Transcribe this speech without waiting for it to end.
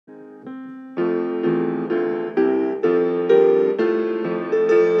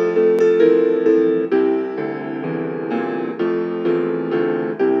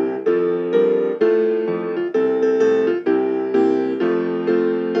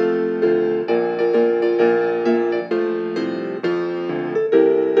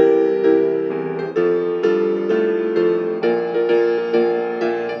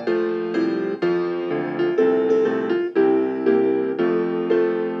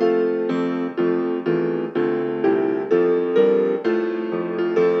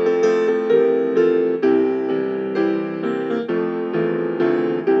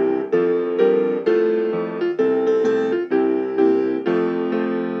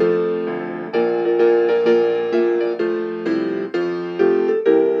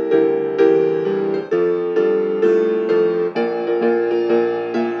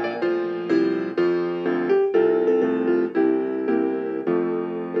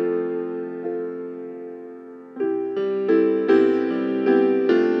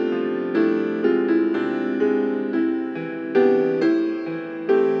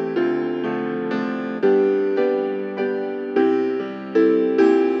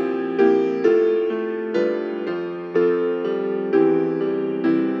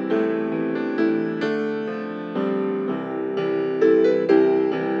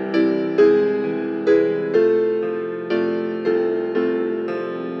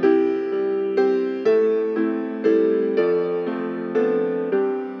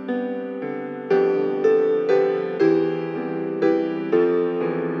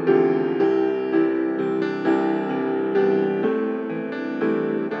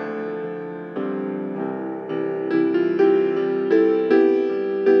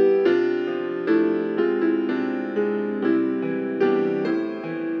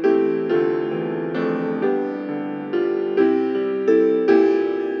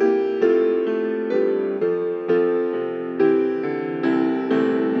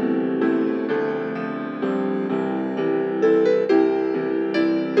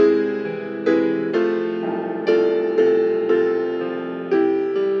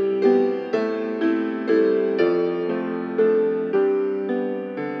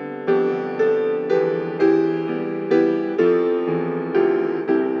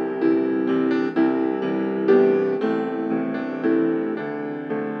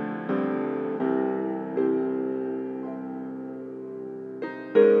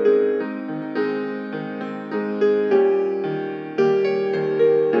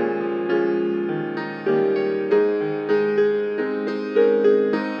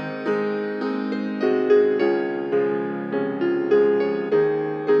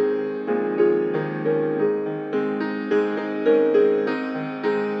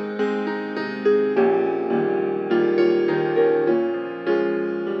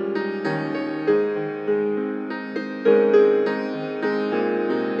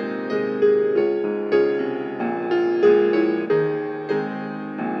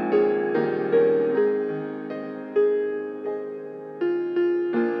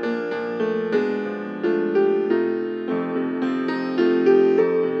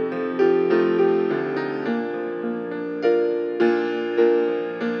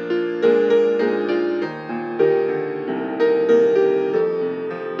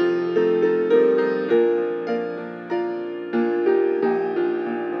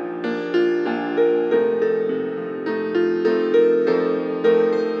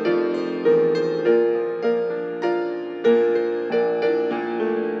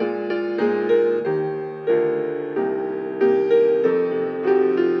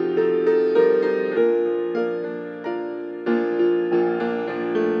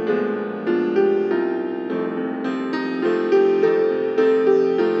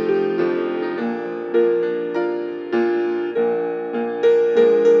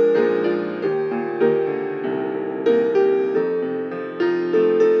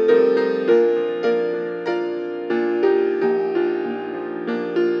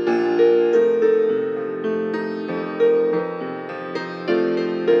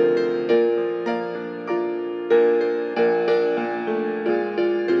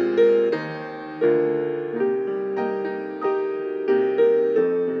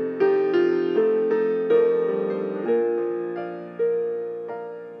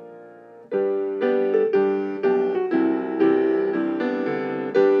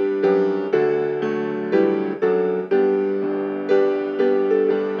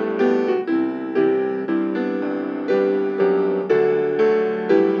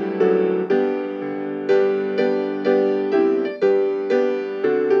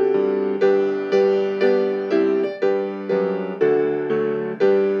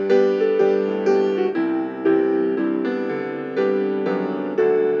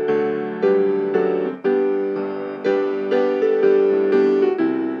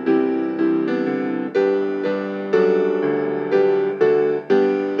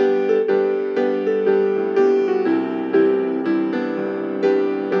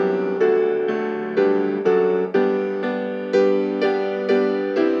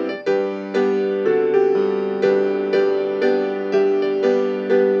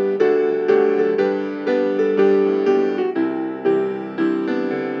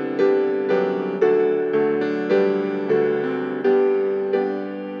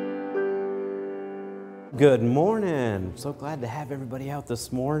Good morning. So glad to have everybody out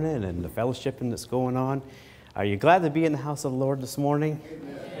this morning and the fellowshipping that's going on. Are you glad to be in the house of the Lord this morning?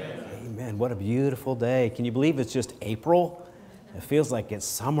 Amen. Amen. What a beautiful day. Can you believe it's just April? It feels like it's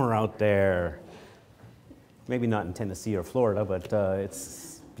summer out there. Maybe not in Tennessee or Florida, but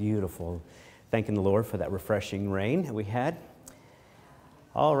it's beautiful. Thanking the Lord for that refreshing rain that we had.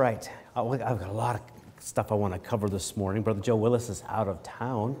 All right. I've got a lot of stuff I want to cover this morning. Brother Joe Willis is out of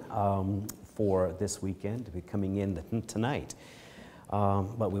town for this weekend to be coming in tonight.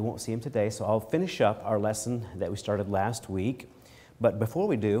 But we won't see him today, so I'll finish up our lesson that we started last week. But before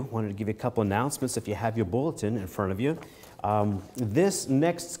we do, I wanted to give you a couple announcements if you have your bulletin in front of you. This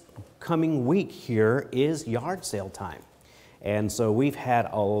next coming week here is yard sale time. And so we've had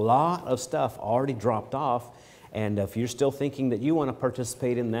a lot of stuff already dropped off. And if you're still thinking that you want to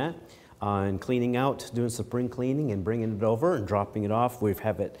participate in that, and cleaning out, doing some spring cleaning and bringing it over and dropping it off, we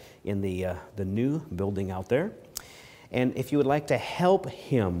have it in the new building out there. And if you would like to help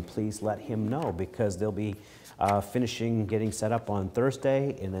him, please let him know, because they'll be finishing getting set up on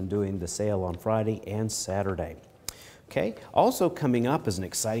Thursday and then doing the sale on Friday and Saturday. Okay, also coming up is an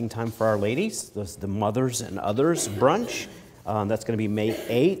exciting time for our ladies, the Mothers and Others brunch. That's going to be May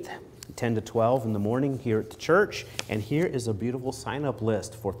 8th. 10 to 12 in the morning here at the church. And here is a beautiful sign-up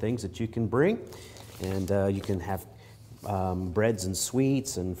list for things that you can bring. And you can have breads and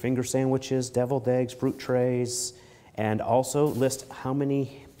sweets and finger sandwiches, deviled eggs, fruit trays, and also list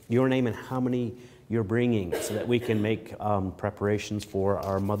your name and how many you're bringing so that we can make preparations for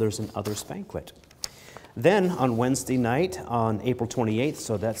our Mothers and Others banquet. Then on Wednesday night, on April 28th,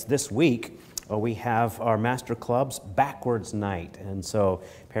 so that's this week, we have our Master Club's Backwards Night. And so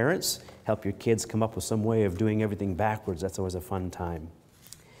parents, help your kids come up with some way of doing everything backwards. That's always a fun time.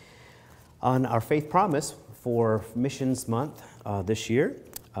 On our Faith Promise for Missions Month this year,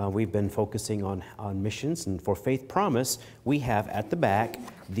 we've been focusing on missions. And for Faith Promise, we have at the back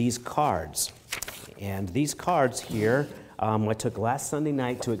these cards. And these cards here, I took last Sunday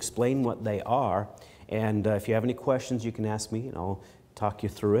night to explain what they are. And if you have any questions, you can ask me, and I'll talk you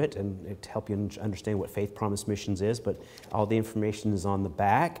through it and help you understand what Faith Promise Missions is, but all the information is on the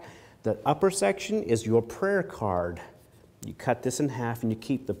back. The upper section is your prayer card. You cut this in half and you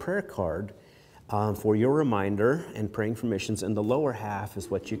keep the prayer card for your reminder and praying for missions, and the lower half is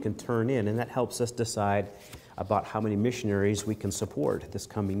what you can turn in, and that helps us decide about how many missionaries we can support this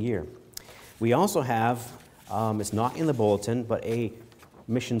coming year. We also have, it's not in the bulletin, but a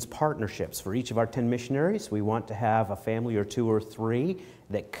missions partnerships. For each of our 10 missionaries, we want to have a family or 2 or 3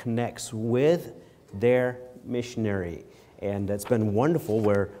 that connects with their missionary. And it's been wonderful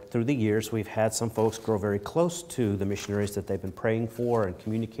where through the years we've had some folks grow very close to the missionaries that they've been praying for and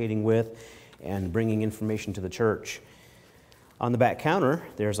communicating with and bringing information to the church. On the back counter,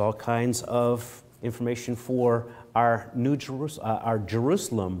 there's all kinds of information for our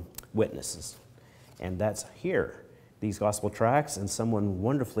Jerusalem witnesses. And that's here. These gospel tracts, and someone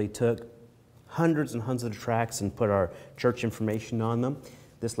wonderfully took hundreds and hundreds of tracts and put our church information on them.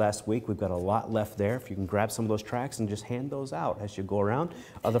 This last week, we've got a lot left there. If you can grab some of those tracts and just hand those out as you go around.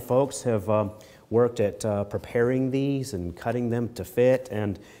 Other folks have worked at preparing these and cutting them to fit,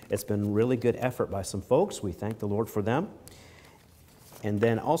 and it's been really good effort by some folks. We thank the Lord for them. And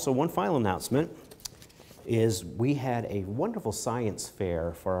then also one final announcement is we had a wonderful science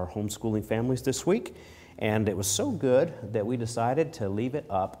fair for our homeschooling families this week. And it was so good that we decided to leave it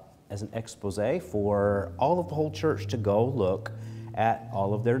up as an expose for all of the whole church to go look at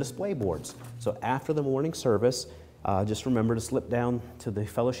all of their display boards. So after the morning service, just remember to slip down to the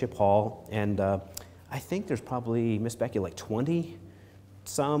fellowship hall. And I think there's probably, Miss Becky, like 20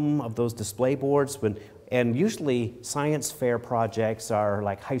 some of those display boards. And usually science fair projects are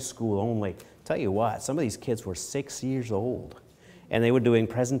like high school only. Tell you what, some of these kids were 6 years old. And they were doing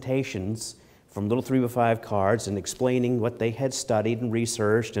presentations from little 3x5 cards and explaining what they had studied and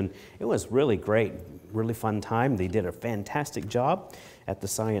researched, and it was really great, really fun time. They did a fantastic job at the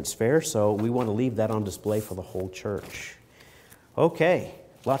science fair, so we want to leave that on display for the whole church. Okay,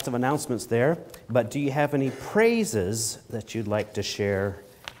 lots of announcements there, but do you have any praises that you'd like to share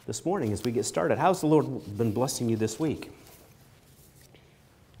this morning as we get started? How's the Lord been blessing you this week?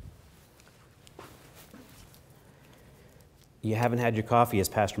 You haven't had your coffee, as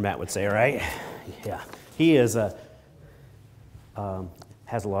Pastor Matt would say, right? Yeah. He has a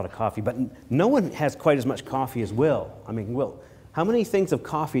lot of coffee, but no one has quite as much coffee as Will. I mean, Will, how many things of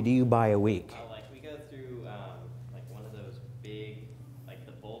coffee do you buy a week? We go through like one of those big, like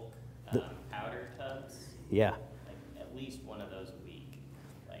the bulk powder tubs. Yeah. Like at least one of those a week.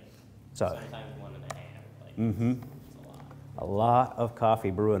 Like So, sometimes 1.5. Like mm-hmm. it's a lot. A lot of coffee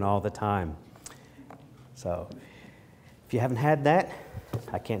brewing all the time. So if you haven't had that,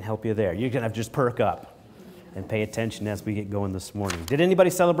 I can't help you there. You're going to have to just perk up and pay attention as we get going this morning. Did anybody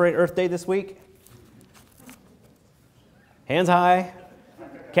celebrate Earth Day this week? Hands high.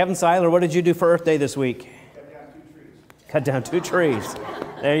 Kevin Seiler, what did you do for Earth Day this week? Cut down 2 trees.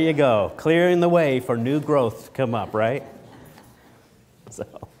 There you go. Clearing the way for new growth to come up, right? So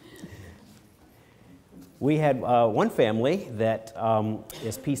we had one family that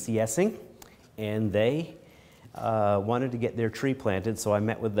is PCSing, and they wanted to get their tree planted, so I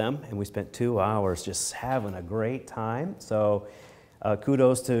met with them, and we spent 2 hours just having a great time. So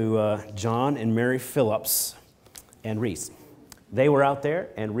kudos to John and Mary Phillips and Reese. They were out there,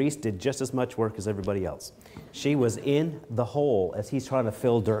 and Reese did just as much work as everybody else. She was in the hole as he's trying to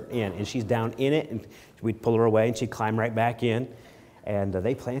fill dirt in, and she's down in it, and we'd pull her away, and she'd climb right back in. And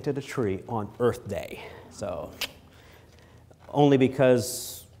they planted a tree on Earth Day. So only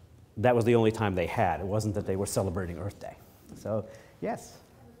because that was the only time they had. It wasn't that they were celebrating Earth Day. So, yes.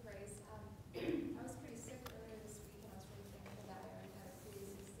 I was pretty sick earlier this week, and I was really thankful that I already had a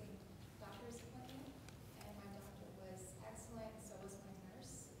pre-existing doctor's appointment, and my doctor was excellent, so was my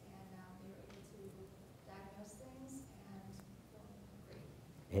nurse, and they were able to diagnose things, and feeling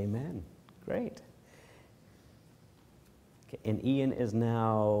great. Amen. Great. Okay, and Ian is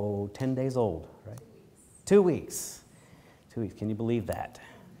now 10 days old, right? 2 weeks. 2 weeks. Can you believe that?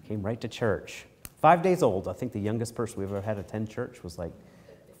 Came right to church. 5 days old. I think the youngest person we've ever had attend church was like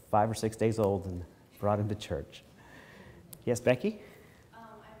 5 or 6 days old, and brought him to church. Yes, Becky? I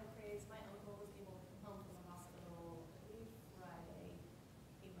have a praise. My uncle was able to come home from the hospital, I believe Friday.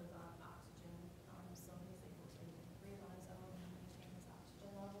 He was on oxygen, so he was able to breathe on his own and maintain his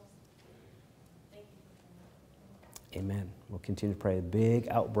oxygen levels. Thank you for doing that. Amen. We'll continue to pray. A big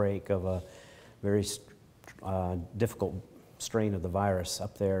outbreak of a very difficult strain of the virus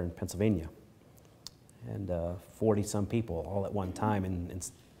up there in Pennsylvania. And 40-some people all at one time in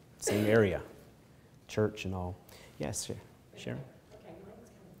the same area, church and all. Yes, Sharon? Okay, mine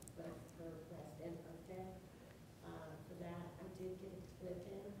was kind of for West End Earth Day. For that, I did get a clip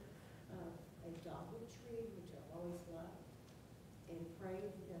in of a dogwood tree, which I've always loved, and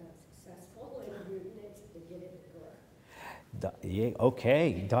prayed that I'm successful in rooting it to get it to grow. Yeah,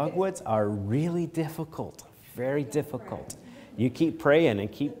 okay, dogwoods are really difficult, very difficult. You keep praying and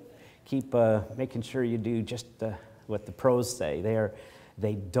keep making sure you do just what the pros say.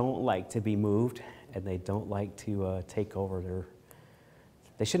 They don't like to be moved, and they don't like to take over.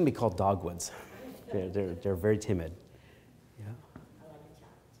 They shouldn't be called dogwoods. They're very timid. Yeah. I like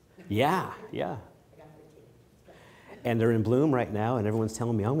a challenge. Yeah. I got 15. And they're in bloom right now, and everyone's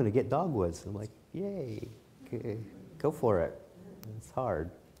telling me I'm going to get dogwoods. I'm like, yay, okay, go for it. It's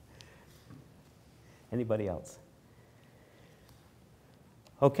hard. Anybody else?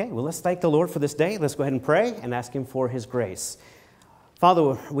 Okay, well, let's thank the Lord for this day. Let's go ahead and pray and ask Him for His grace.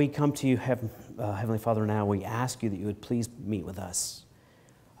 Father, we come to you, Heavenly Father, now. We ask you that you would please meet with us.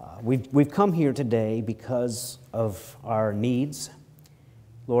 We've come here today because of our needs.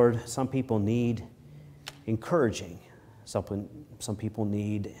 Lord, some people need encouraging. Some people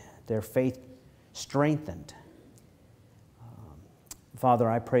need their faith strengthened. Father,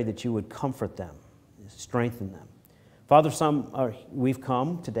 I pray that you would comfort them, strengthen them. Father, we've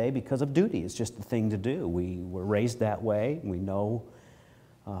come today because of duty. It's just the thing to do. We were raised that way. We know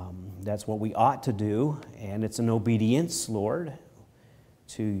that's what we ought to do, and it's an obedience, Lord,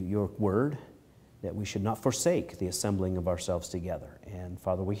 to your word, that we should not forsake the assembling of ourselves together. And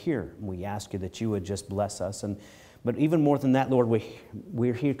Father, we ask you that you would just bless us. But even more than that, Lord,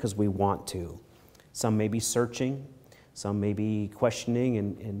 we're here because we want to. Some may be searching, some may be questioning,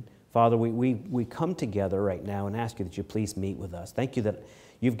 and Father, we come together right now and ask you that you please meet with us. Thank you that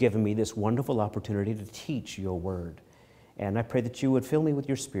you've given me this wonderful opportunity to teach your word. And I pray that you would fill me with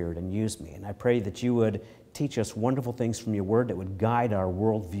your Spirit and use me. And I pray that you would teach us wonderful things from your word that would guide our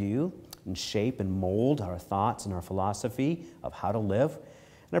worldview and shape and mold our thoughts and our philosophy of how to live.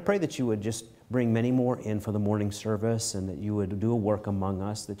 And I pray that you would just bring many more in for the morning service, and that you would do a work among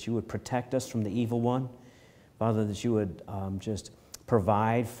us, that you would protect us from the evil one. Father, that you would just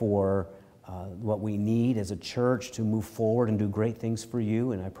provide for what we need as a church to move forward and do great things for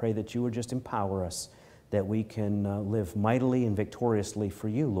you. And I pray that you would just empower us, that we can live mightily and victoriously for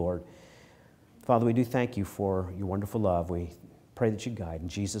you, Lord. Father, we do thank you for your wonderful love. We pray that you guide. In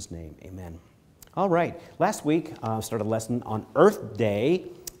Jesus' name, amen. All right. Last week, I started a lesson on Earth Day,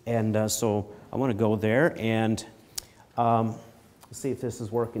 and so I want to go there. And Let's see if this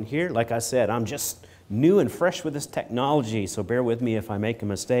is working here. Like I said, I'm just new and fresh with this technology, so bear with me if I make a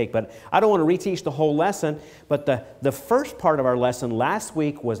mistake. But I don't want to reteach the whole lesson, but the first part of our lesson last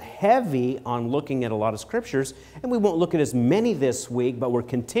week was heavy on looking at a lot of scriptures, and we won't look at as many this week, but we're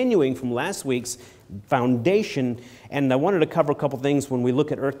continuing from last week's foundation, and I wanted to cover a couple things when we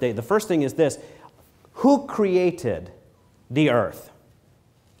look at Earth Day. The first thing is this: who created the earth?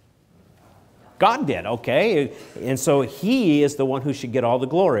 God did, okay? And so He is the one who should get all the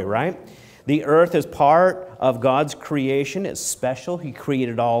glory, right? The earth is part of God's creation. It's special. He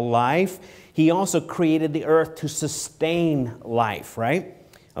created all life. He also created the earth to sustain life, right?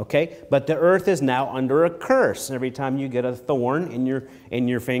 Okay? But the earth is now under a curse. Every time you get a thorn in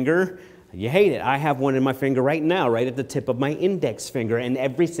your finger, you hate it. I have one in my finger right now, right at the tip of my index finger, and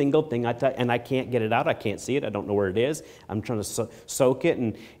every single thing I touch, and I can't get it out. I can't see it. I don't know where it is. I'm trying to soak it,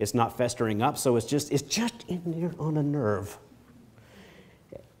 and it's not festering up, so it's just in there on a nerve.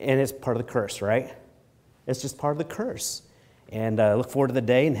 And it's part of the curse, right? It's just part of the curse. And I look forward to the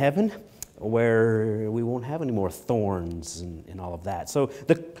day in heaven where we won't have any more thorns and all of that. So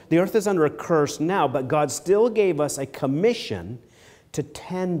the earth is under a curse now, but God still gave us a commission to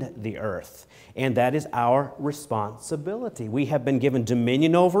tend the earth, and that is our responsibility. We have been given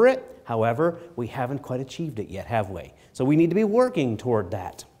dominion over it. However, we haven't quite achieved it yet, have we? So we need to be working toward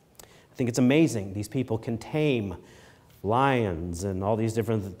that. I think it's amazing. These people can tame lions and all these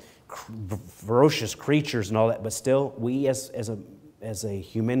different ferocious creatures and all that, but still, we as a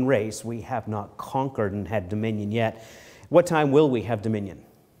human race, we have not conquered and had dominion yet. What time will we have dominion?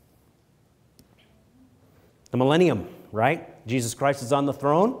 The millennium, right? Jesus Christ is on the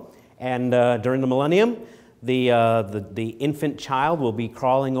throne, and during the millennium, the infant child will be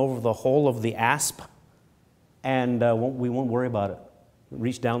crawling over the hole of the asp, and we won't worry about it.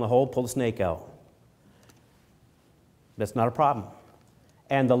 Reach down the hole, pull the snake out. That's not a problem.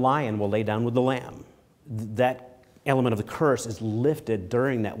 And the lion will lay down with the lamb. That element of the curse is lifted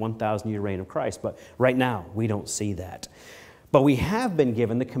during that 1,000-year reign of Christ, but right now we don't see that. But we have been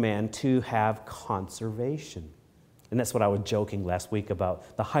given the command to have conservation. And that's what I was joking last week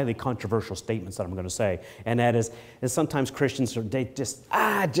about, the highly controversial statements that I'm going to say. And that is sometimes Christians, they just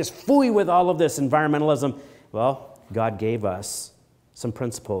fooey with all of this environmentalism. Well, God gave us some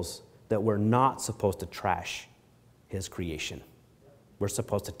principles that we're not supposed to trash His creation. We're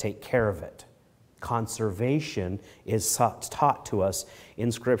supposed to take care of it. Conservation is taught to us in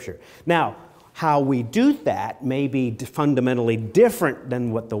Scripture. Now, how we do that may be fundamentally different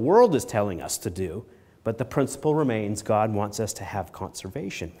than what the world is telling us to do, but the principle remains: God wants us to have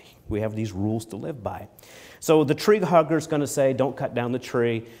conservation. We have these rules to live by. So the tree hugger is going to say, don't cut down the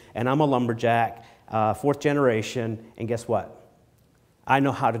tree, and I'm a lumberjack, fourth generation, and guess what? I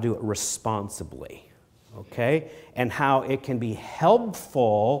know how to do it responsibly, okay? And how it can be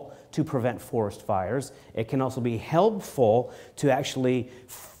helpful to prevent forest fires. It can also be helpful to actually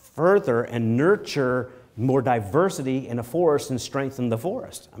further and nurture more diversity in a forest and strengthen the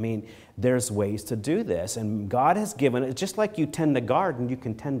forest. I mean, there's ways to do this, and God has given it, just like you tend a garden, you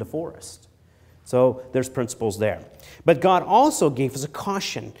can tend a forest. So there's principles there. But God also gave us a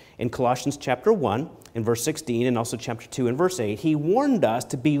caution in Colossians chapter 1 in verse 16 and also chapter 2 and verse 8. He warned us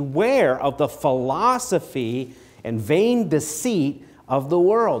to beware of the philosophy and vain deceit of the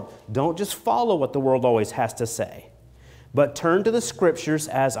world. Don't just follow what the world always has to say, but turn to the Scriptures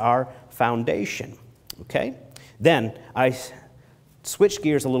as our foundation. Okay? Then I switched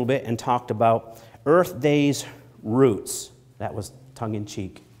gears a little bit and talked about Earth Day's roots. That was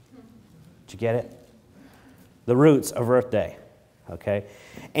tongue-in-cheek. Did you get it? The roots of Earth Day. Okay?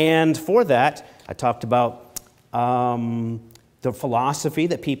 And for that, I talked about the philosophy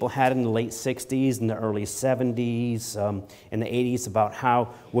that people had in the late 60s and the early 70s and the 80s about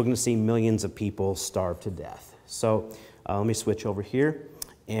how we're going to see millions of people starve to death. So let me switch over here.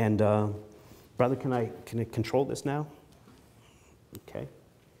 And brother, can I control this now? Okay.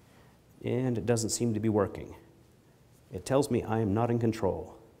 And it doesn't seem to be working. It tells me I am not in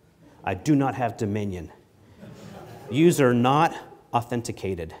control. I do not have dominion. User not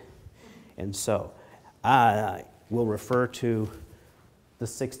authenticated. And so I will refer to the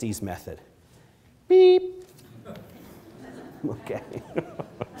 60s method. Beep. Okay.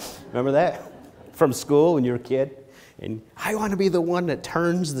 Remember that? From school when you were a kid? And I want to be the one that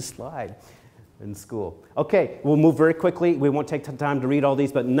turns the slide in school. Okay, we'll move very quickly. We won't take time to read all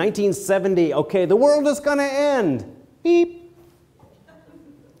these, but 1970, okay, the world is going to end. Beep.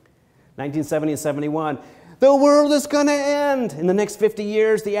 1970 and 71, the world is going to end. In the next 50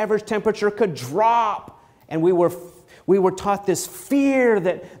 years, the average temperature could drop. And we were taught this fear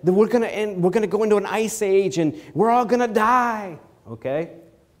that we're going to end, we're going to go into an ice age and we're all going to die. okay?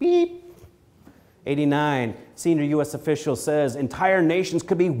 Beep. 89, senior U.S. official says entire nations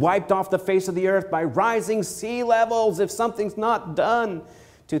could be wiped off the face of the earth by rising sea levels if something's not done.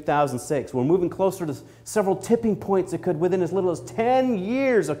 2006, we're moving closer to several tipping points that could, within as little as 10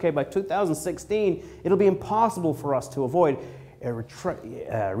 years, okay, by 2016, it'll be impossible for us to avoid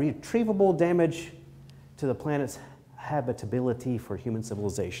irretrievable damage to the planet's habitability for human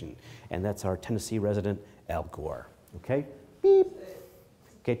civilization. And that's our Tennessee resident, Al Gore, okay? Beep.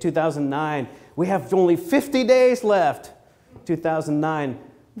 Okay, 2009, we have only 50 days left. 2009,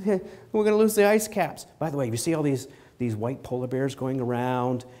 we're going to lose the ice caps. By the way, you see all these white polar bears going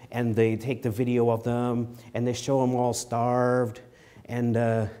around, and they take the video of them, and they show them all starved. And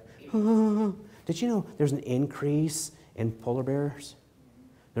did you know there's an increase in polar bears?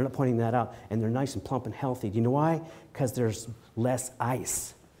 They're not pointing that out, and they're nice and plump and healthy. Do you know why? Because there's less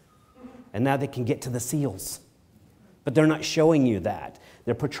ice. And now they can get to the seals. But they're not showing you that.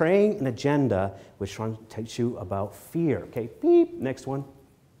 They're portraying an agenda which tries to teach you about fear. Okay, beep, next one.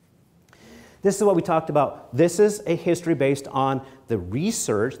 This is what we talked about. This is a history based on the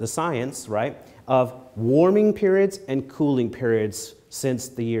research, the science, right, of warming periods and cooling periods since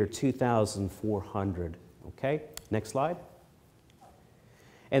the year 2400. Okay, next slide.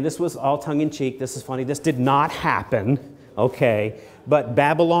 And this was all tongue-in-cheek. This is funny. This did not happen, okay? But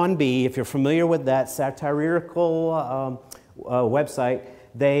Babylon Bee, if you're familiar with that satirical website,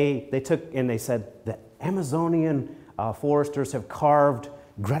 they took and they said the Amazonian foresters have carved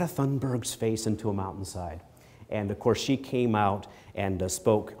Greta Thunberg's face into a mountainside. And of course, she came out and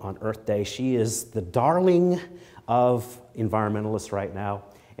spoke on Earth Day. She is the darling of environmentalists right now.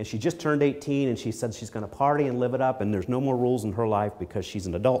 And she just turned 18, and she said she's going to party and live it up, and there's no more rules in her life because she's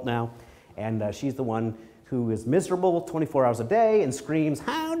an adult now. And she's the one who is miserable 24 hours a day and screams,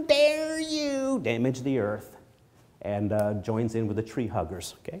 "How dare you damage the earth?" and joins in with the tree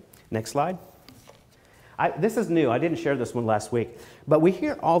huggers. Okay, next slide. This is new. I didn't share this one last week. But we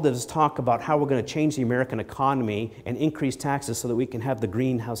hear all this talk about how we're going to change the American economy and increase taxes so that we can have the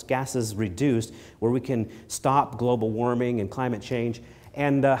greenhouse gases reduced, where we can stop global warming and climate change,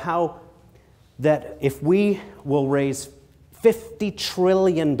 and how that if we will raise $50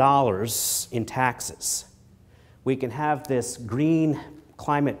 trillion in taxes, we can have this green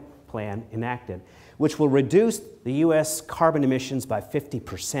climate plan enacted, which will reduce the U.S. carbon emissions by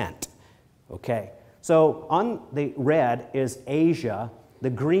 50%. Okay, so on the red is Asia, the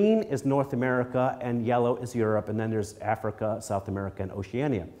green is North America, and yellow is Europe, and then there's Africa, South America, and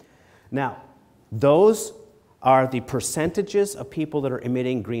Oceania. Now, those are the percentages of people that are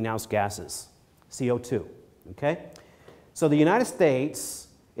emitting greenhouse gases, CO2, okay? So the United States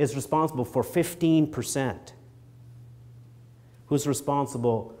is responsible for 15%. Who's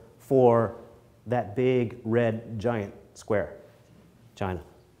responsible for that big red giant square? China,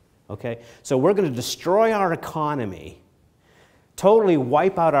 okay? So we're going to destroy our economy, totally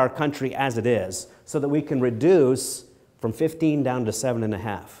wipe out our country as it is, so that we can reduce from 15 down to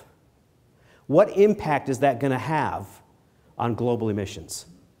 7.5. What impact is that going to have on global emissions?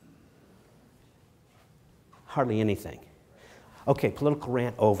 Hardly anything. Okay, political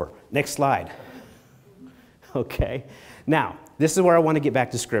rant over. Next slide. Okay, now, this is where I want to get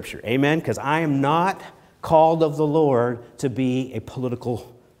back to Scripture. Amen? Because I am not called of the Lord to be a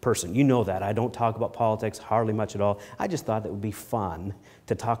political person. You know that. I don't talk about politics hardly much at all. I just thought it would be fun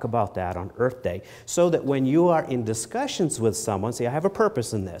to talk about that on Earth Day, so that when you are in discussions with someone, see, I have a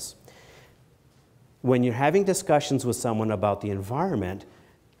purpose in this. When you're having discussions with someone about the environment,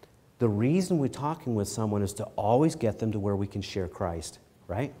 the reason we're talking with someone is to always get them to where we can share Christ,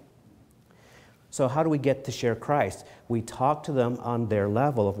 right? So how do we get to share Christ? We talk to them on their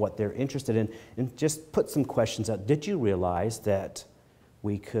level of what they're interested in and just put some questions out. Did you realize that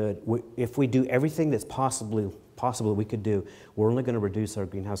we could, if we do everything that's possible we could do, we're only going to reduce our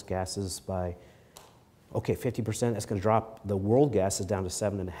greenhouse gases by, okay, 50%. That's going to drop the world gases down to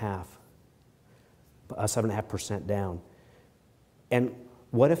 7.5% down. And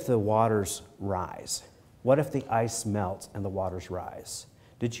what if the waters rise? What if the ice melts and the waters rise?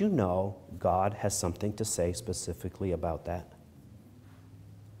 Did you know God has something to say specifically about that?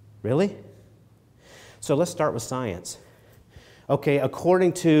 Really? So let's start with science. Okay,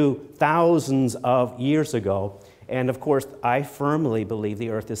 according to thousands of years ago, and of course I firmly believe the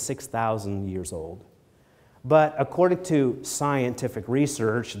earth is 6,000 years old, but according to scientific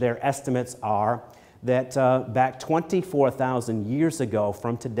research, their estimates are that back 24,000 years ago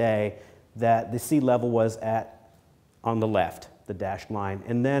from today, that the sea level was on the left, the dashed line.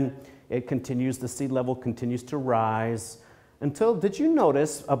 And then it continues, the sea level continues to rise until, did you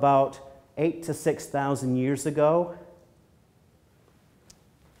notice, about 8,000 to 6,000 years ago,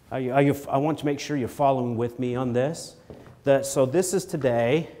 I want to make sure you're following with me on this. So this is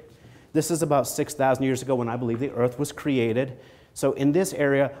today. This is about 6,000 years ago when I believe the earth was created. So in this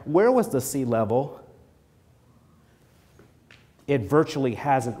area, where was the sea level? It virtually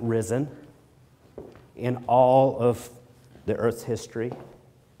hasn't risen in all of the earth's history.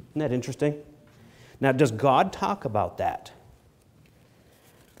 Isn't that interesting? Now, does God talk about that?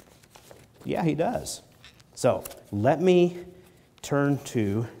 Yeah, he does. So let me turn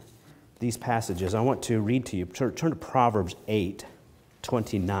to these passages. I want to read to you. Turn to Proverbs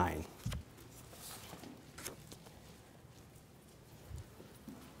 8:29.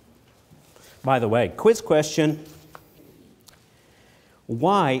 By the way, quiz question.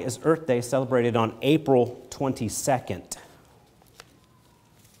 Why is Earth Day celebrated on April 22nd?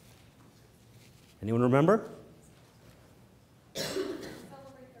 Anyone remember? Celebrate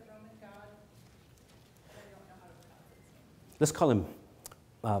the Roman god. I don't know how to pronounce it. Let's call him,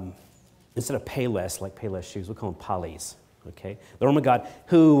 instead of Payless, like Payless shoes, we'll call him Polys. Okay? The Roman god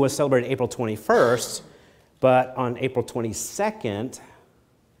who was celebrated April 21st, but on April 22nd,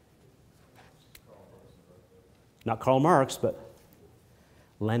 not Karl Marx, but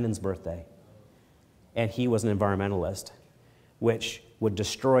Lenin's birthday. And he was an environmentalist, which would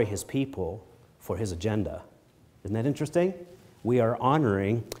destroy his people for his agenda. Isn't that interesting? We are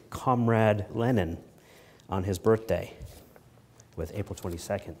honoring Comrade Lenin on his birthday with April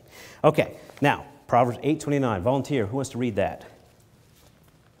 22nd. Okay, now, Proverbs 8:29. Volunteer, who wants to read that?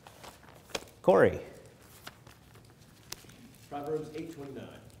 Corey. Proverbs 8:29.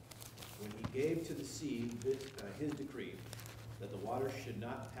 When he gave to the sea his decree, that the waters should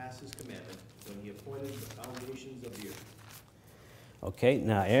not pass his commandment, when he appointed the foundations of the earth. Okay,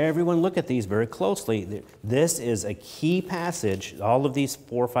 now everyone look at these very closely. This is a key passage. All of these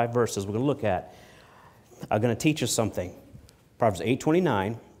 4 or 5 verses we're going to look at are going to teach us something. Proverbs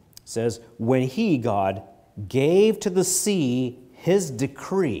 8:29 says, when he, God, gave to the sea his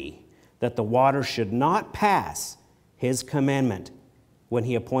decree that the water should not pass his commandment, when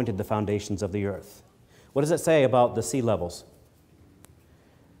he appointed the foundations of the earth. What does it say about the sea levels?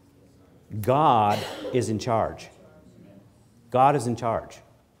 God is in charge. God is in charge.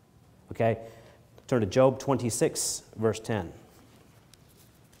 Okay? Turn to Job 26, verse 10.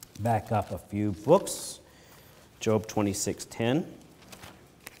 Back up a few books. Job 26:10.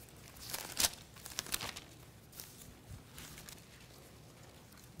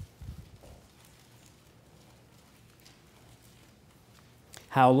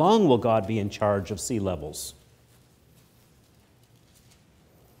 How long will God be in charge of sea levels?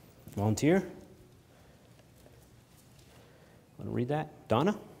 Volunteer? Want to read that?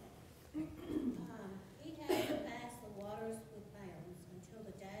 Donna? He has passed the waters with bounds until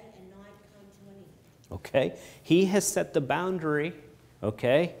the day and night come to an end. Okay. He has set the boundary.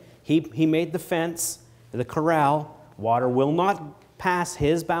 Okay. He made the fence, the corral. Water will not pass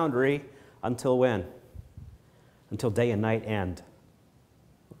his boundary until when? Until day and night end.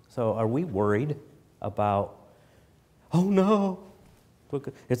 So are we worried about, oh no,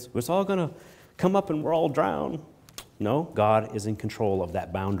 it's all going to come up and we're all drown? No, God is in control of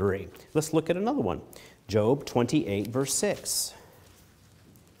that boundary. Let's look at another one. Job 28, verse 6.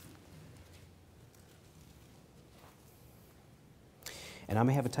 And I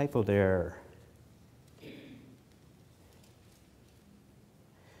may have a typo there.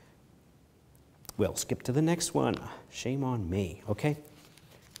 We'll skip to the next one. Shame on me. Okay.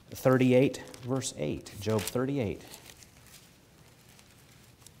 38, verse 8. Job 38.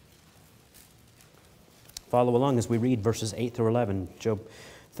 Follow along as we read verses 8 through 11. Job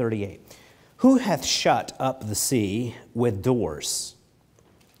 38. Who hath shut up the sea with doors,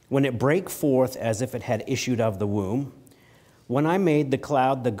 when it brake forth as if it had issued of the womb? When I made the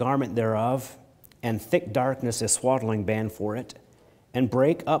cloud the garment thereof, and thick darkness a swaddling band for it, and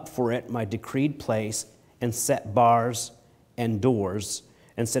brake up for it my decreed place, and set bars and doors,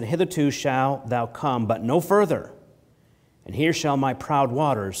 and said, hitherto shalt thou come, but no further, and here shall my proud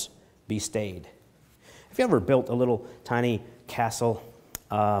waters be stayed. Have you ever built a little tiny castle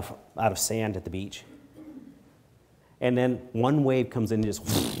out of sand at the beach? And then one wave comes in and just,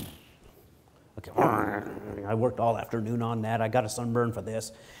 okay, I worked all afternoon on that. I got a sunburn for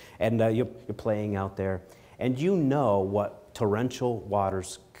this. And you're playing out there. And you know what torrential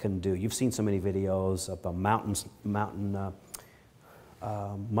waters can do. You've seen so many videos of mountain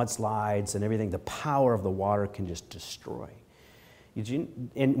mudslides and everything. The power of the water can just destroy.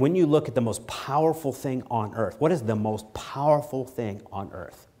 And when you look at the most powerful thing on earth, what is the most powerful thing on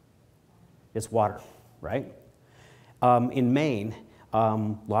earth? It's water, right? In Maine,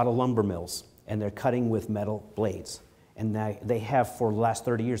 a lot of lumber mills, and they're cutting with metal blades. And they have, for the last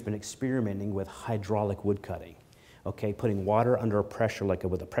 30 years, been experimenting with hydraulic wood cutting. Okay, putting water under a pressure, like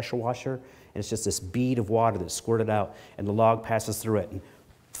with a pressure washer, and it's just this bead of water that's squirted out, and the log passes through it, and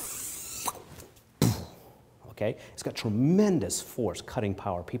okay, it's got tremendous force, cutting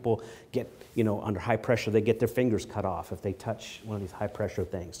power. People get, under high pressure, they get their fingers cut off if they touch one of these high pressure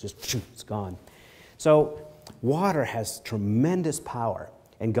things. Just, it's gone. So water has tremendous power,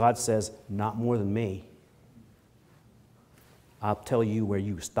 and God says, not more than me. I'll tell you where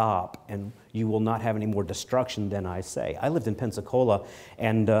you stop, and you will not have any more destruction than I say. I lived in Pensacola,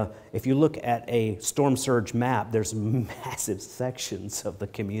 and if you look at a storm surge map, there's massive sections of the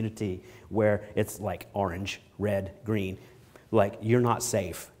community where it's like orange, red, green. Like, you're not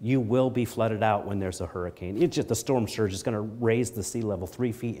safe. You will be flooded out when there's a hurricane. It's just the storm surge is going to raise the sea level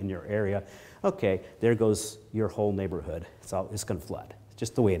 3 feet in your area. Okay, there goes your whole neighborhood. It's going to flood. It's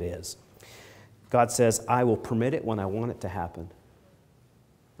just the way it is. God says, I will permit it when I want it to happen.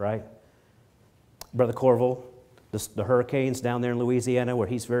 Right? Brother Corville, the hurricanes down there in Louisiana, where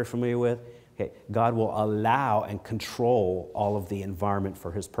he's very familiar with, okay, God will allow and control all of the environment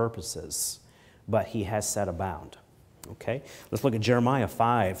for his purposes, but he has set a bound. Okay? Let's look at Jeremiah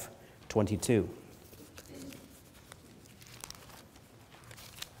 5:22.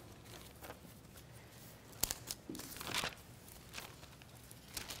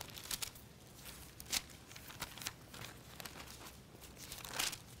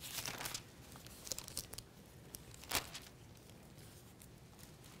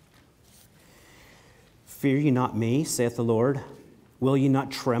 Fear ye not me, saith the Lord. Will ye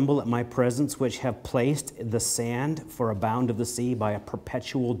not tremble at my presence, which have placed the sand for a bound of the sea by a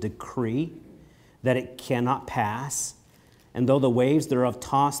perpetual decree, that it cannot pass? And though the waves thereof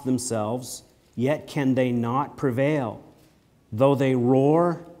toss themselves, yet can they not prevail. Though they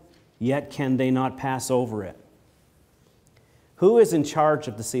roar, yet can they not pass over it. Who is in charge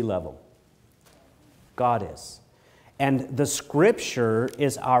of the sea level? God is. And the Scripture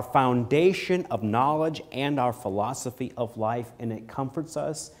is our foundation of knowledge and our philosophy of life, and it comforts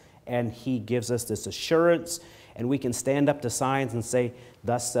us, and He gives us this assurance, and we can stand up to science and say,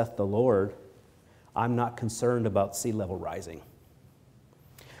 thus saith the Lord, I'm not concerned about sea level rising.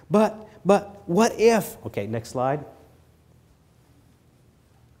 But what if, okay, next slide.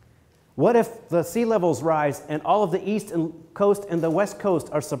 What if the sea levels rise and all of the east coast and the west coast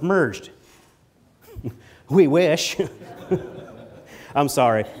are submerged? We wish. I'm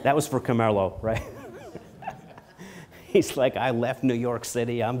sorry. That was for Carmelo, right? He's like, I left New York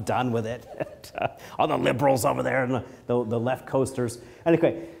City. I'm done with it. All the liberals over there and the left coasters.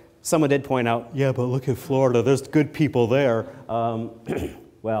 Anyway, someone did point out, yeah, but look at Florida. There's good people there.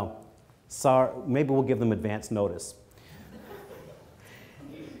 Well, sorry, maybe we'll give them advance notice.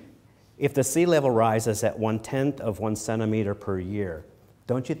 If the sea level rises at 1/10 of 1 centimeter per year,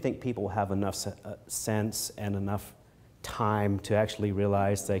 don't you think people have enough sense and enough time to actually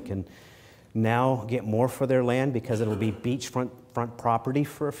realize they can now get more for their land because it'll be beachfront property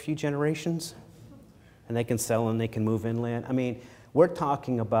for a few generations? And they can sell and they can move inland. I mean, we're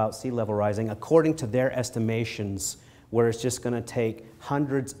talking about sea level rising, according to their estimations, where it's just going to take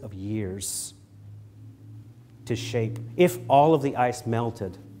hundreds of years to shape, if all of the ice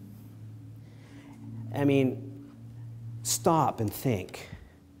melted. I mean, stop and think.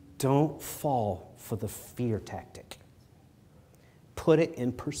 Don't fall for the fear tactic. Put it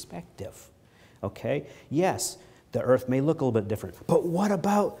in perspective, okay? Yes, the earth may look a little bit different, but what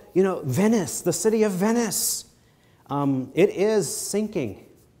about, Venice, the city of Venice? It is sinking.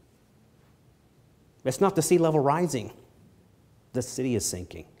 It's not the sea level rising. The city is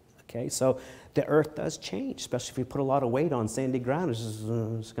sinking, okay? So the earth does change, especially if you put a lot of weight on sandy ground,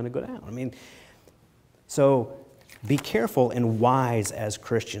 it's going to go down. I mean, so be careful and wise as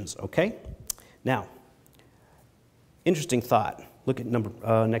Christians, okay? Now, interesting thought. Look at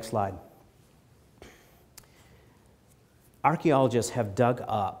next slide. Archaeologists have dug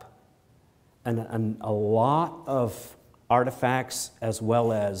up a lot of artifacts as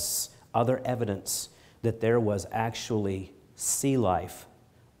well as other evidence that there was actually sea life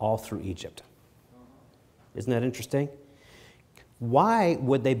all through Egypt. Isn't that interesting? Why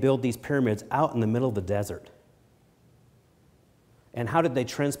would they build these pyramids out in the middle of the desert? And how did they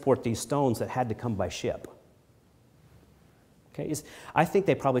transport these stones that had to come by ship? Okay, I think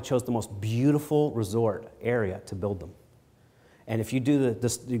they probably chose the most beautiful resort area to build them. And if you do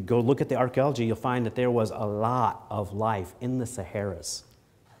you go look at the archaeology, you'll find that there was a lot of life in the Saharas.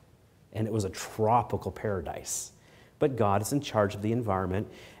 And it was a tropical paradise. But God is in charge of the environment,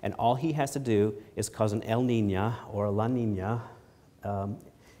 and all He has to do is cause an El Niño or a La Niña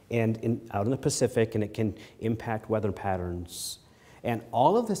and out in the Pacific, and it can impact weather patterns. And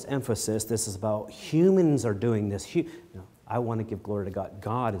all of this emphasis, this is about humans are doing this. No, I want to give glory to God.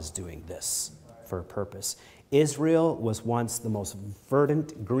 God is doing this for a purpose. Israel was once the most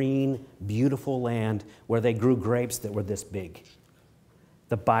verdant, green, beautiful land where they grew grapes that were this big.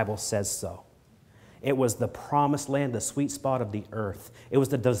 The Bible says so. It was the promised land, the sweet spot of the earth. It was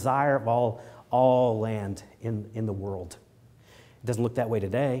the desire of all land in the world. It doesn't look that way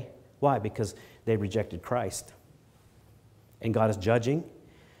today. Why? Because they rejected Christ. And God is judging.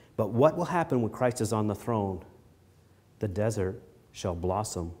 But what will happen when Christ is on the throne? The desert shall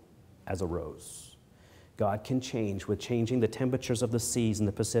blossom as a rose. God can change. With changing the temperatures of the seas in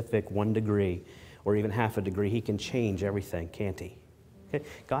the Pacific 1 degree or even half a degree, he can change everything, can't he? Okay?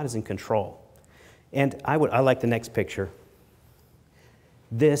 God is in control. And I like the next picture.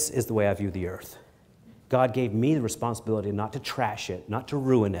 This is the way I view the earth. God gave me the responsibility not to trash it, not to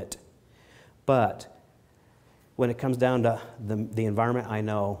ruin it. But when it comes down to the environment, I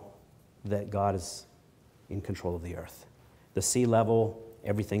know that God is in control of the earth. The sea level,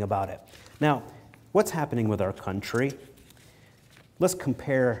 everything about it. Now, what's happening with our country? Let's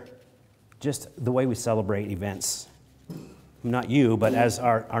compare just the way we celebrate events. Not you, but as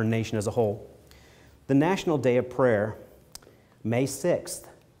our nation as a whole. The National Day of Prayer, May 6th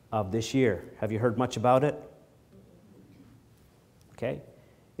of this year. Have you heard much about it? Okay.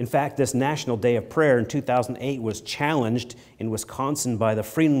 In fact, this National Day of Prayer in 2008 was challenged in Wisconsin by the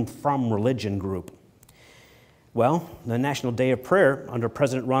Freedom From Religion group. Well, the National Day of Prayer, under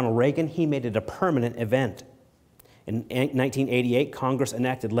President Ronald Reagan, he made it a permanent event. In 1988, Congress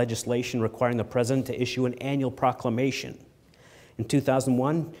enacted legislation requiring the president to issue an annual proclamation. In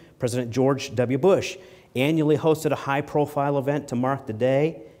 2001, President George W. Bush annually hosted a high-profile event to mark the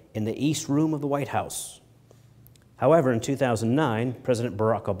day in the East Room of the White House. However, in 2009, President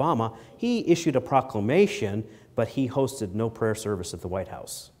Barack Obama, he issued a proclamation, but he hosted no prayer service at the White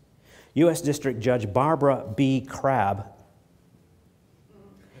House. U.S. District Judge Barbara B. Crabb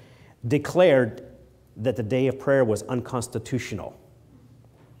declared that the day of prayer was unconstitutional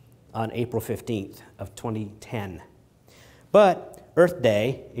on April 15th of 2010. But Earth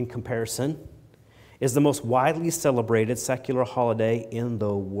Day, in comparison, is the most widely celebrated secular holiday in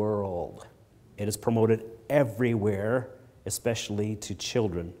the world. It is promoted everywhere, especially to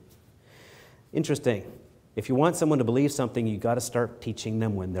children. Interesting. If you want someone to believe something, you've got to start teaching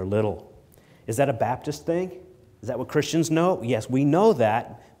them when they're little. Is that a Baptist thing? Is that what Christians know? Yes, we know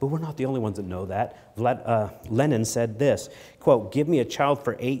that, but we're not the only ones that know that. Lenin said this, quote, "Give me a child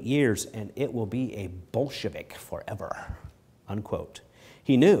for 8 years and it will be a Bolshevik forever," unquote.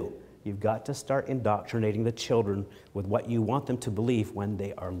 He knew you've got to start indoctrinating the children with what you want them to believe when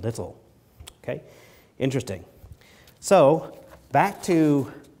they are little. Okay? Interesting. So, back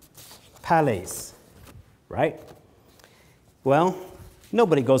to Palais, right? Well,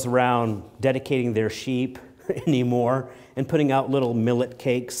 nobody goes around dedicating their sheep anymore and putting out little millet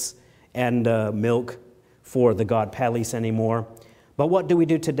cakes and milk for the god Palais anymore. But what do we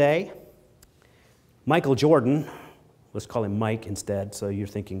do today? Michael Jordan, let's call him Mike instead, so you're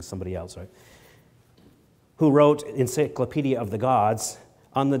thinking somebody else, right? Who wrote Encyclopedia of the Gods,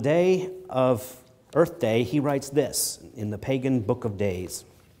 on the day of Earth Day, he writes this in the pagan Book of Days.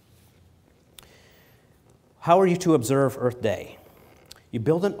 How are you to observe Earth Day? You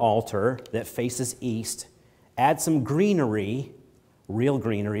build an altar that faces east, add some greenery, real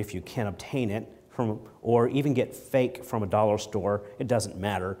greenery if you can obtain it, or even get fake from a dollar store, it doesn't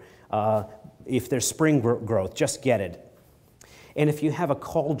matter. If there's spring growth, just get it. And if you have a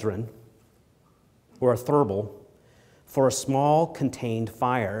cauldron or a thurible for a small contained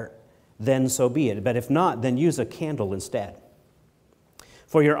fire, then so be it. But if not, then use a candle instead.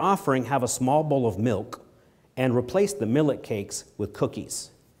 For your offering, have a small bowl of milk and replace the millet cakes with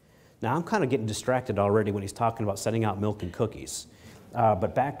cookies. Now, I'm kind of getting distracted already when he's talking about setting out milk and cookies.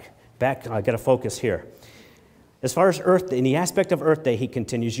 But back, I got to focus here. As far as Earth Day, in the aspect of Earth Day, he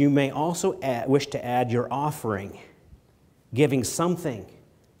continues, you may also wish to add your offering, giving something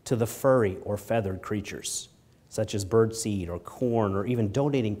to the furry or feathered creatures, such as bird seed or corn, or even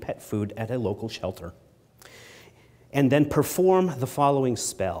donating pet food at a local shelter. And then perform the following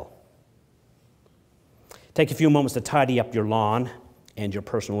spell. Take a few moments to tidy up your lawn and your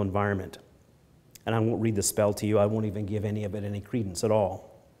personal environment. And I won't read the spell to you. I won't even give any of it any credence at all.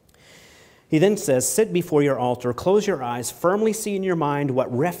 He then says, sit before your altar, close your eyes, firmly see in your mind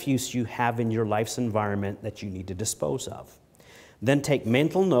what refuse you have in your life's environment that you need to dispose of. Then take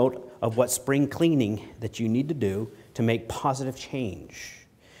mental note of what spring cleaning that you need to do to make positive change.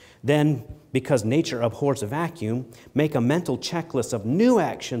 Then, because nature abhors a vacuum, make a mental checklist of new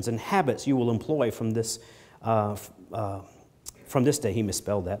actions and habits you will employ from this day, he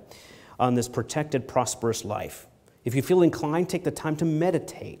misspelled that, on this protected, prosperous life. If you feel inclined, take the time to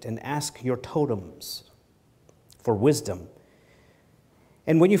meditate and ask your totems for wisdom.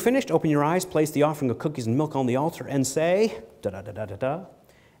 And when you're finished, open your eyes, place the offering of cookies and milk on the altar, and say, da-da-da-da-da-da,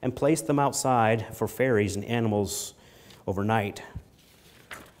 and place them outside for fairies and animals overnight.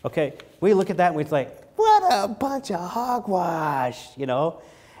 Okay, we look at that and we think, what a bunch of hogwash, you know?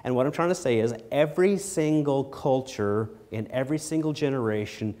 And what I'm trying to say is every single culture in every single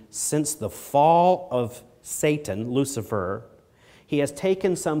generation since the fall of Satan, Lucifer, he has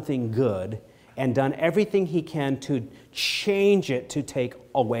taken something good and done everything he can to change it to take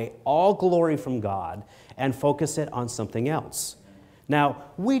away all glory from God and focus it on something else. Now,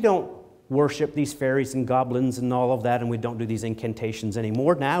 we don't worship these fairies and goblins and all of that, and we don't do these incantations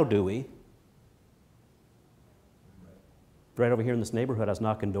anymore now, do we? Right over here in this neighborhood, I was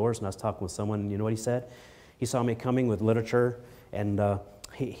knocking doors and I was talking with someone, and you know what he said? He saw me coming with literature, and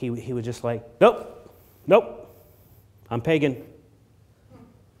he was just like, nope, I'm pagan.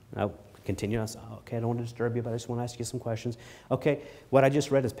 I'll continue. I said, okay, I don't want to disturb you, but I just want to ask you some questions. Okay, what I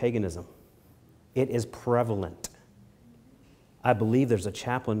just read is paganism. It is prevalent. I believe there's a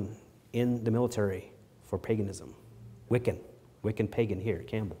chaplain in the military for paganism. Wiccan pagan here at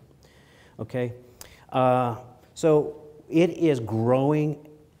Campbell. Okay? So it is growing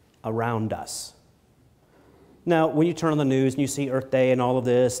around us. Now, when you turn on the news and you see Earth Day and all of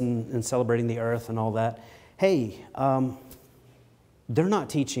this and celebrating the earth and all that, hey, they're not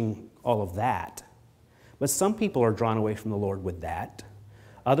teaching all of that. But some people are drawn away from the Lord with that.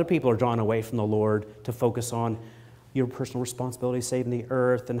 Other people are drawn away from the Lord to focus on your personal responsibility, saving the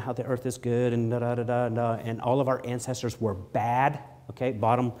earth and how the earth is good and da-da-da-da-da. And all of our ancestors were bad, okay?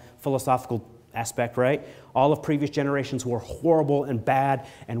 Bottom philosophical aspect, right? All of previous generations were horrible and bad,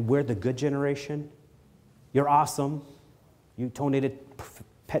 and we're the good generation. You're awesome. You donated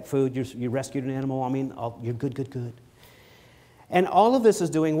pet food. You rescued an animal. I mean, you're good. And all of this is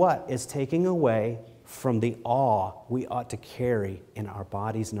doing what? It's taking away from the awe we ought to carry in our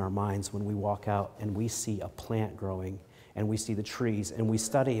bodies and our minds when we walk out and we see a plant growing and we see the trees and we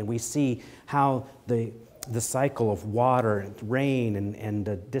study and we see how the cycle of water and rain and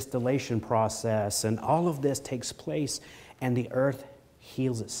the distillation process and all of this takes place and the earth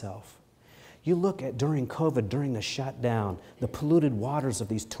heals itself. You look at during COVID, during the shutdown, the polluted waters of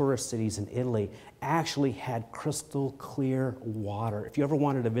these tourist cities in Italy actually had crystal clear water. If you ever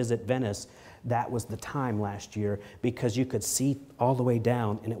wanted to visit Venice, that was the time last year because you could see all the way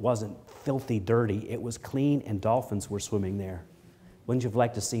down and it wasn't filthy dirty. It was clean and dolphins were swimming there. Wouldn't you have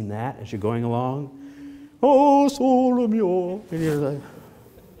liked to have seen that as you're going along? Oh, sole mio. And you're like,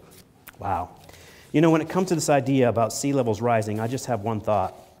 wow. You know, when it comes to this idea about sea levels rising, I just have one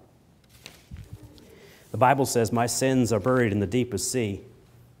thought. The Bible says, my sins are buried in the deepest sea.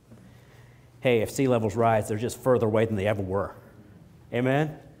 Hey, if sea levels rise, they're just further away than they ever were.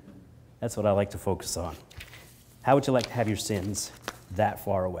 Amen? That's what I like to focus on. How would you like to have your sins that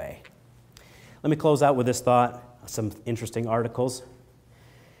far away? Let me close out with this thought, some interesting articles.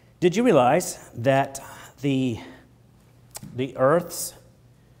 Did you realize that the Earth's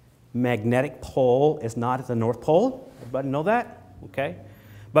magnetic pole is not at the North Pole? Everybody know that? Okay.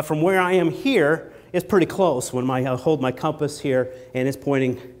 But from where I am here, it's pretty close when I hold my compass here and it's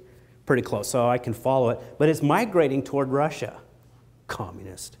pointing pretty close, so I can follow it. But it's migrating toward Russia.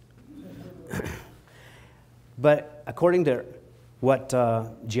 Communist. But according to what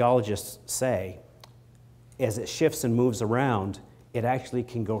geologists say, as it shifts and moves around, it actually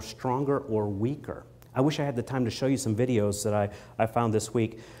can go stronger or weaker. I wish I had the time to show you some videos that I found this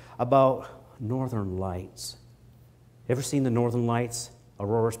week about northern lights. Ever seen the northern lights,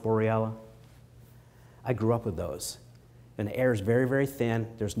 Aurora Borealis? I grew up with those. And the air is very, very thin.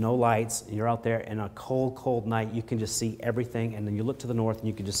 There's no lights. You're out there, and on a cold, cold night, you can just see everything. And then you look to the north, and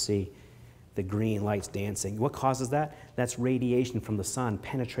you can just see the green lights dancing. What causes that? That's radiation from the sun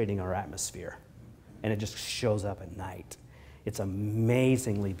penetrating our atmosphere. And it just shows up at night. It's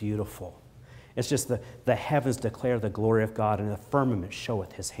amazingly beautiful. It's just the heavens declare the glory of God, and the firmament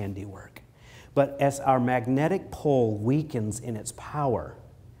showeth his handiwork. But as our magnetic pole weakens in its power,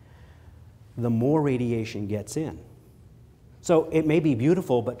 the more radiation gets in. So it may be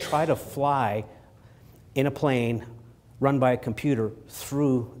beautiful, but try to fly in a plane run by a computer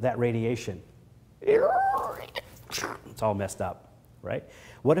through that radiation. It's all messed up, right?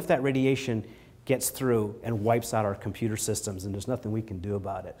 What if that radiation gets through and wipes out our computer systems and there's nothing we can do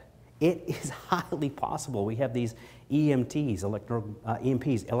about it? It is highly possible. We have these EMPs,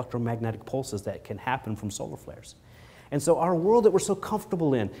 electromagnetic pulses, that can happen from solar flares. And so our world that we're so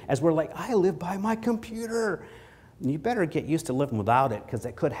comfortable in, as we're like, I live by my computer, you better get used to living without it, because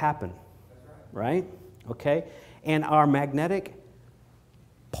that could happen, right? Okay? And our magnetic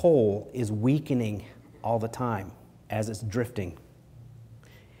pole is weakening all the time as it's drifting.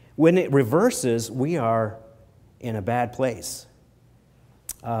 When it reverses, we are in a bad place.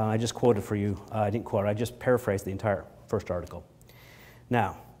 I just quoted for you. I didn't quote, I just paraphrased the entire first article.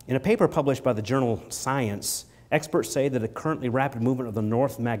 Now, in a paper published by the journal Science, experts say that a currently rapid movement of the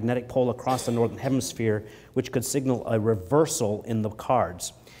north magnetic pole across the northern hemisphere, which could signal a reversal in the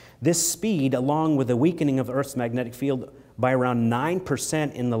cards. This speed, along with the weakening of the Earth's magnetic field by around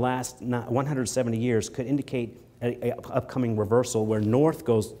 9% in the last 170 years, could indicate an upcoming reversal where north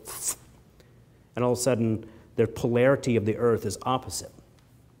goes, and all of a sudden the polarity of the Earth is opposite.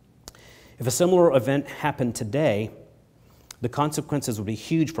 If a similar event happened today, the consequences would be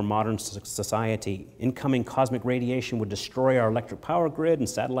huge for modern society. Incoming cosmic radiation would destroy our electric power grid and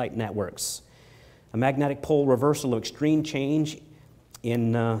satellite networks. A magnetic pole reversal of extreme change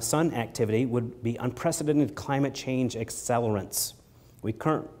in sun activity would be unprecedented climate change accelerants.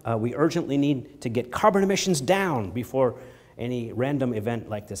 We urgently need to get carbon emissions down before any random event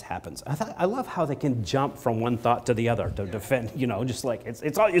like this happens. I love how they can jump from one thought to the other to defend, you know, just like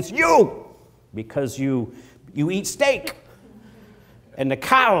it's you, because you eat steak. And the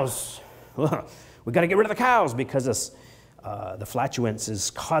cows, we got to get rid of the cows because the flatulence is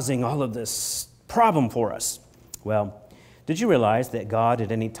causing all of this problem for us. Well, did you realize that God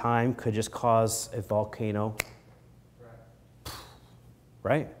at any time could just cause a volcano?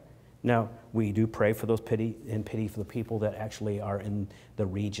 Right? Now, we do pray for those pity for the people that actually are in the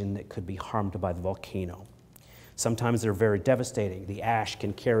region that could be harmed by the volcano. Sometimes they're very devastating. The ash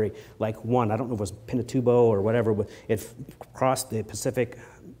can carry like one, I don't know if it was Pinatubo or whatever, but it crossed the Pacific,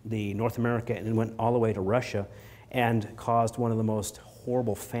 the North America, and went all the way to Russia and caused one of the most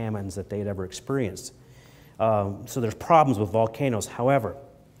horrible famines that they had ever experienced. So there's problems with volcanoes. However,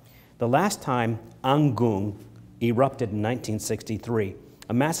 the last time Anggung erupted in 1963,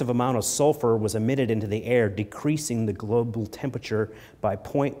 a massive amount of sulfur was emitted into the air, decreasing the global temperature by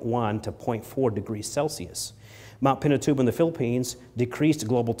 0.1 to 0.4 degrees Celsius. Mount Pinatubo in the Philippines decreased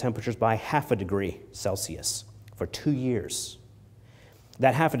global temperatures by 0.5 degree Celsius for 2 years.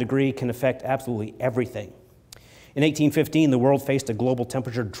 That 0.5 degree can affect absolutely everything. In 1815, the world faced a global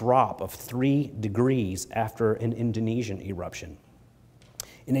temperature drop of 3 degrees after an Indonesian eruption.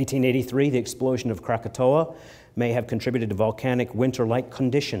 In 1883, the explosion of Krakatoa may have contributed to volcanic winter-like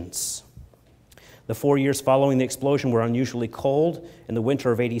conditions. The 4 years following the explosion were unusually cold, and the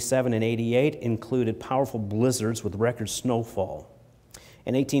winter of 87 and 88 included powerful blizzards with record snowfall.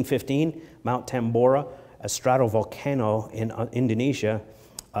 In 1815, Mount Tambora, a stratovolcano in Indonesia,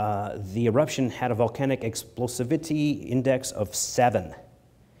 the eruption had a volcanic explosivity index of 7.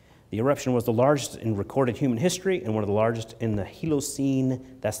 The eruption was the largest in recorded human history and one of the largest in the Holocene,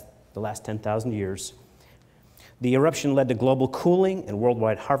 that's the last 10,000 years. The eruption led to global cooling, and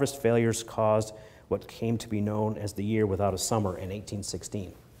worldwide harvest failures caused what came to be known as the year without a summer in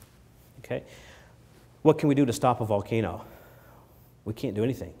 1816. Okay? What can we do to stop a volcano? We can't do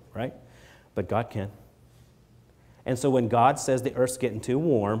anything, right? But God can. And so when God says the earth's getting too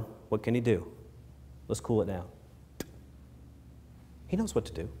warm, what can he do? Let's cool it down. He knows what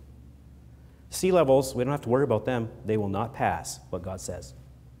to do. Sea levels, we don't have to worry about them. They will not pass what God says.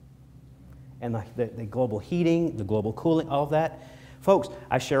 And the global heating, the global cooling, all of that. Folks,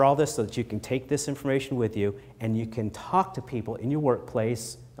 I share all this so that you can take this information with you and you can talk to people in your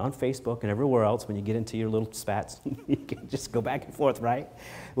workplace, on Facebook and everywhere else when you get into your little spats. You can just go back and forth, right?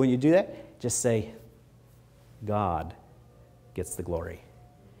 When you do that, just say, God gets the glory.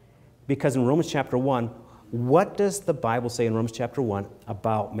 Because in Romans chapter 1, what does the Bible say in Romans chapter 1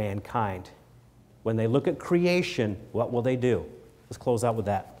 about mankind? When they look at creation, what will they do? Let's close out with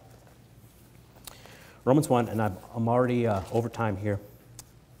that. Romans 1, and I'm already over time here.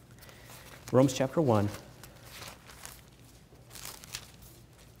 Romans chapter 1.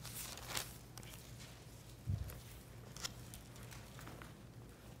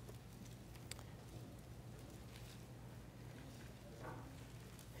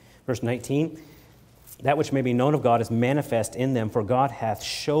 Verse 19, that which may be known of God is manifest in them, for God hath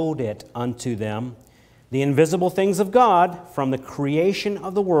showed it unto them. The invisible things of God from the creation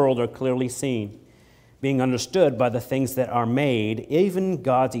of the world are clearly seen, being understood by the things that are made, even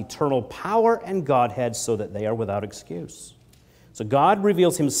God's eternal power and Godhead, so that they are without excuse. So God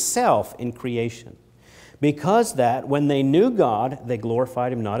reveals himself in creation. Because that, when they knew God, they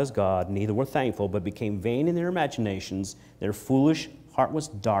glorified him not as God, neither were thankful, but became vain in their imaginations. Their foolish heart was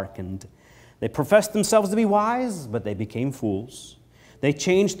darkened. They professed themselves to be wise, but they became fools. They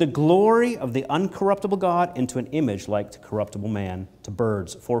changed the glory of the uncorruptible God into an image like to corruptible man, to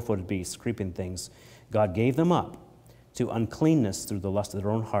birds, four-footed beasts, creeping things. God gave them up to uncleanness through the lust of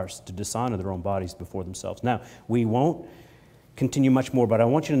their own hearts, to dishonor their own bodies before themselves. Now, we won't continue much more, but I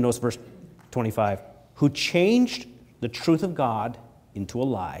want you to notice verse 25. Who changed the truth of God into a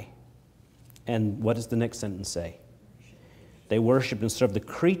lie. And what does the next sentence say? They worshiped and served the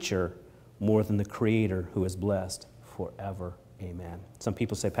creature more than the Creator, who is blessed forever. Amen. Some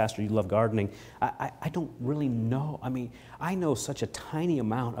people say, Pastor, you love gardening. I don't really know. I mean, I know such a tiny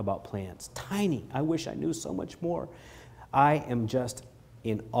amount about plants. Tiny. I wish I knew so much more. I am just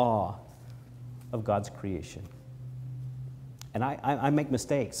in awe of God's creation. And I make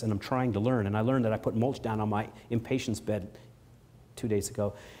mistakes, and I'm trying to learn. And I learned that I put mulch down on my impatiens bed 2 days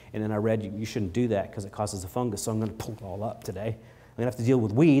ago. And then I read you shouldn't do that because it causes a fungus. So I'm going to pull it all up today. I'm going to have to deal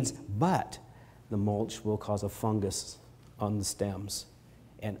with weeds, but the mulch will cause a fungus on the stems.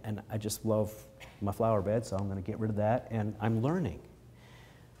 And I just love my flower bed, so I'm going to get rid of that. And I'm learning.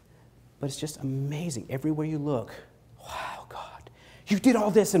 But it's just amazing. Everywhere you look, wow, God, you did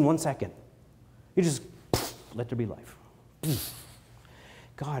all this in 1 second. You just let there be life.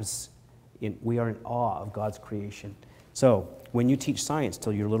 We are in awe of God's creation. So when you teach science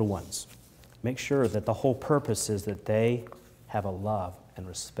to your little ones, make sure that the whole purpose is that they have a love and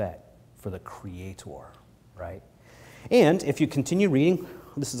respect for the Creator, right? And if you continue reading,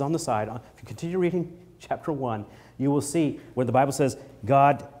 this is on the side, if you continue reading chapter 1, you will see where the Bible says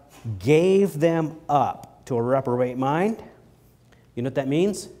God gave them up to a reprobate mind. You know what that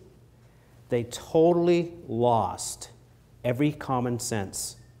means? They totally lost every common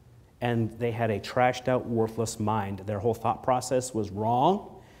sense, and they had a trashed out, worthless mind. Their whole thought process was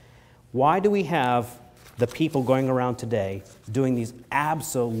wrong. Why do we have the people going around today doing these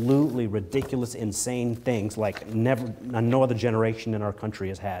absolutely ridiculous, insane things like no other generation in our country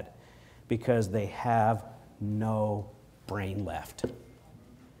has had? Because they have no brain left.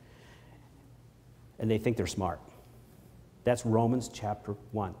 And they think they're smart. That's Romans chapter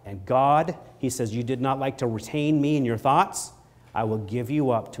 1. And God, he says, you did not like to retain me in your thoughts. I will give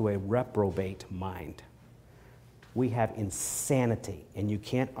you up to a reprobate mind. We have insanity, and you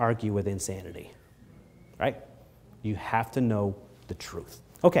can't argue with insanity, right? You have to know the truth.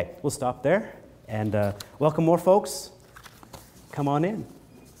 Okay, we'll stop there, and welcome more folks. Come on in.